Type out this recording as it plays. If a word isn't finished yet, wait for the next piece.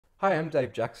Hi, I'm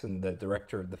Dave Jackson, the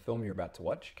director of the film you're about to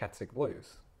watch, Kassist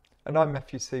Blues. And I'm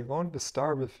Matthew C. Vaughan, the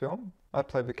star of the film. I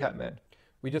play the Catman.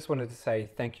 We just wanted to say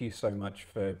thank you so much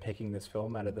for picking this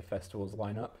film out of the festival's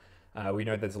lineup. We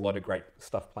know there's a lot of great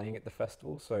stuff playing at the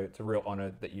festival, so it's a real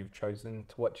honour that you've chosen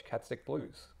to watch Kassist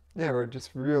Blues. Yeah, we're just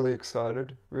really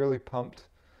excited, really pumped.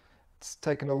 It's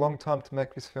taken a long time to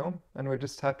make this film, and we're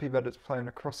just happy that it's playing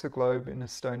across the globe in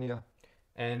Estonia.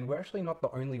 And we're actually not the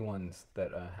only ones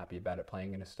that are happy about it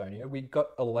playing in Estonia. We got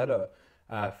a letter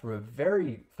from a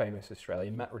very famous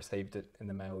Australian. Matt received it in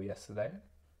the mail yesterday.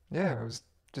 Yeah, I was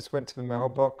just went to the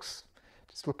mailbox,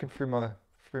 just looking through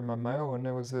my mail, and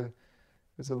there was a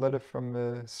letter from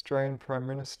the Australian Prime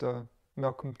Minister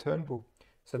Malcolm Turnbull.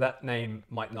 So that name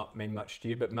might not mean much to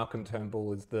you, but Malcolm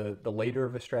Turnbull is the leader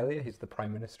of Australia. He's the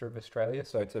Prime Minister of Australia.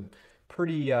 So it's a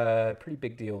pretty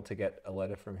big deal to get a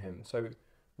letter from him. So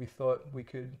we thought we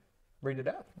could read it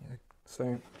out.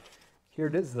 So here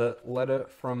it is, the letter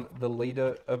from the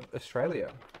leader of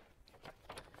Australia.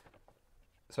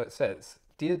 So it says,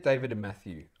 "Dear David and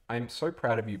Matthew, I am so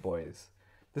proud of you boys.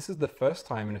 This is the first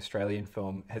time an Australian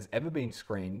film has ever been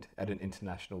screened at an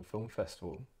international film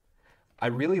festival. I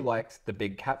really liked the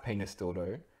big cat penis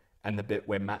dildo and the bit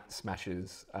where Matt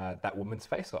smashes that woman's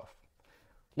face off.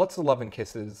 Lots of love and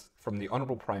kisses from the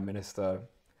Honourable Prime Minister,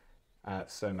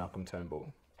 Sir Malcolm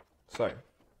Turnbull." So,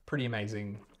 pretty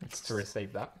amazing to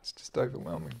receive that. It's just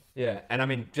overwhelming. Yeah, and I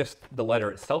mean, just the letter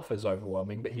itself is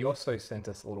overwhelming, but he also sent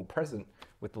us a little present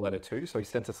with the letter too. So he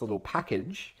sent us a little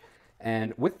package,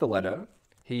 and with the letter,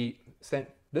 he sent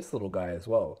this little guy as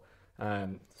well,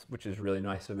 which is really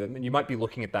nice of him. And you might be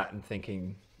looking at that and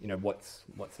thinking, you know, what's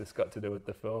this got to do with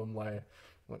the film?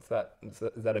 What's that? Is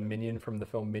that a minion from the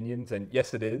film Minions? And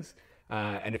yes, it is.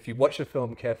 And if you watch the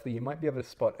film carefully, you might be able to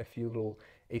spot a few little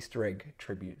Easter egg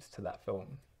tributes to that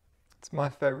film. It's my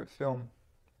favourite film,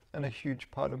 and a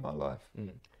huge part of my life.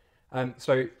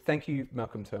 So thank you,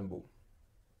 Malcolm Turnbull.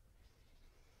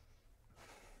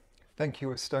 Thank you,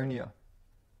 Estonia.